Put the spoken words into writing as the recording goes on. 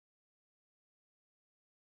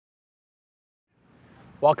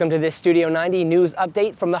Welcome to this Studio 90 news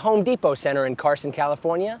update from the Home Depot Center in Carson,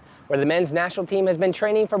 California, where the men's national team has been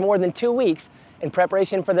training for more than 2 weeks in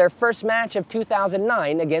preparation for their first match of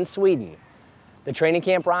 2009 against Sweden. The training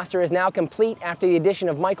camp roster is now complete after the addition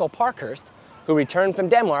of Michael Parkhurst, who returned from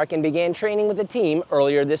Denmark and began training with the team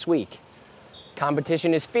earlier this week.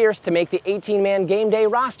 Competition is fierce to make the 18-man game day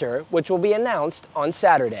roster, which will be announced on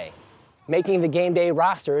Saturday. Making the game day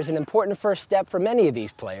roster is an important first step for many of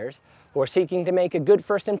these players, who are seeking to make a good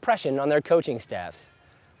first impression on their coaching staffs.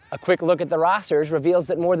 A quick look at the rosters reveals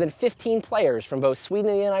that more than 15 players from both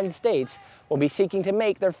Sweden and the United States will be seeking to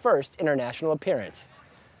make their first international appearance.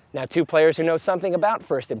 Now, 2 players who know something about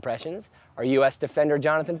first impressions are U.S. defender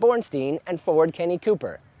Jonathan Bornstein and forward Kenny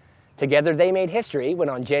Cooper. Together they made history when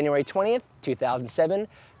on January 20th, 2007,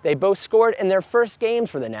 they both scored in their first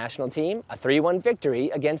games for the national team, a 3-1 victory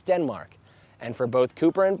against Denmark. And for both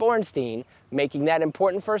Cooper and Bornstein, making that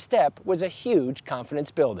important first step was a huge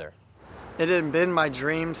confidence builder. It had been my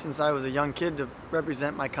dream since I was a young kid to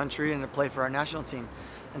represent my country and to play for our national team.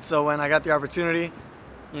 And so when I got the opportunity,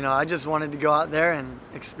 I just wanted to go out there and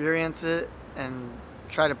experience it and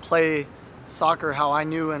try to play soccer how I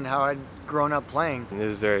knew and how I'd grown up playing. It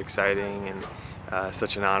was very exciting and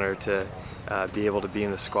such an honor to be able to be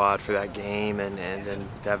in the squad for that game and then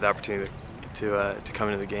to have the opportunity to come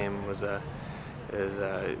into the game was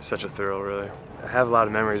such a thrill, really. I have a lot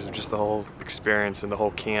of memories of just the whole experience and the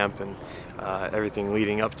whole camp and everything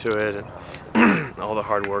leading up to it and all the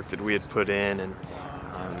hard work that we had put in, and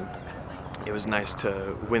it was nice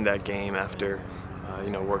to win that game after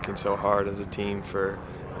working so hard as a team for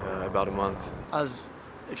about a month. I was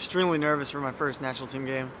extremely nervous for my first national team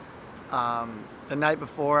game. The night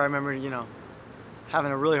before, I remember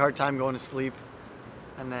having a really hard time going to sleep,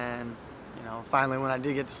 and then finally when I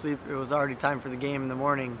did get to sleep, it was already time for the game in the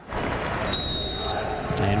morning.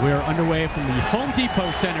 And we're underway from the Home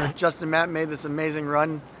Depot Center. Justin Matt made this amazing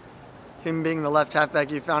run. Him being the left halfback,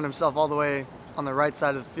 he found himself all the way on the right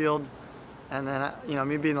side of the field. And then,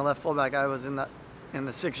 me being the left fullback, I was in the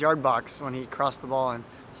 6-yard box when he crossed the ball. And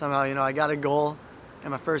somehow, I got a goal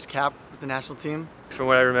in my first cap with the national team. From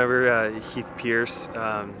what I remember, Heath Pierce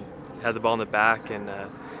had the ball in the back and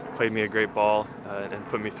played me a great ball and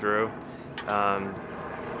put me through. And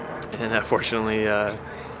fortunately,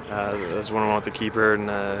 that's one-on-one with the keeper, and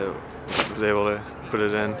was able to put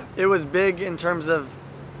it in. It was big in terms of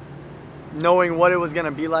knowing what it was going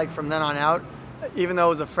to be like from then on out. Even though it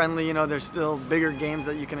was a friendly, there's still bigger games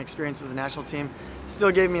that you can experience with the national team. It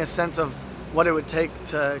still gave me a sense of what it would take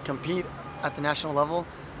to compete at the national level.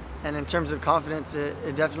 And in terms of confidence,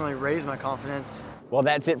 it definitely raised my confidence. Well,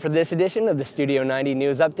 that's it for this edition of the Studio 90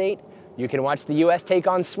 News Update. You can watch the U.S. take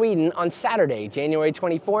on Sweden on Saturday, January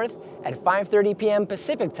 24th at 5:30 p.m.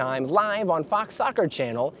 Pacific Time, live on Fox Soccer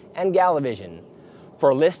Channel and Galavision. For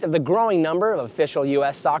a list of the growing number of official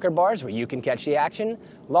U.S. soccer bars where you can catch the action,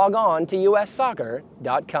 log on to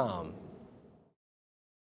ussoccer.com.